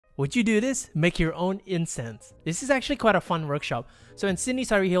Would you do this? Make your own incense. This is actually quite a fun workshop. So in Sydney,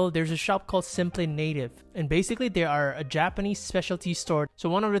 Surry Hills, there's a shop called Simply Native. And basically they are a Japanese specialty store. So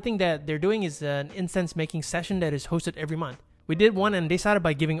one of the things that they're doing is an incense making session that is hosted every month. We did one and they started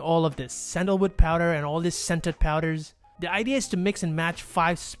by giving all of this sandalwood powder and all these scented powders. The idea is to mix and match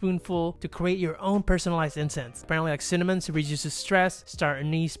 5 spoonfuls to create your own personalized incense. Apparently like cinnamon reduces stress, star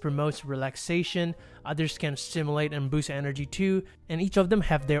anise promotes relaxation, others can stimulate and boost energy too, and each of them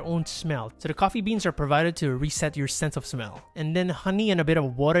have their own smell. So the coffee beans are provided to reset your sense of smell. And then honey and a bit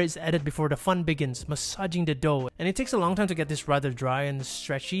of water is added before the fun begins, massaging the dough. And it takes a long time to get this rather dry and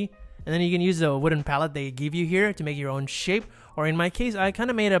stretchy. And then you can use the wooden palette they give you here to make your own shape. Or in my case, I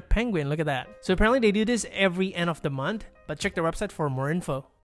kind of made a penguin, look at that. So apparently they do this every end of the month, but check their website for more info.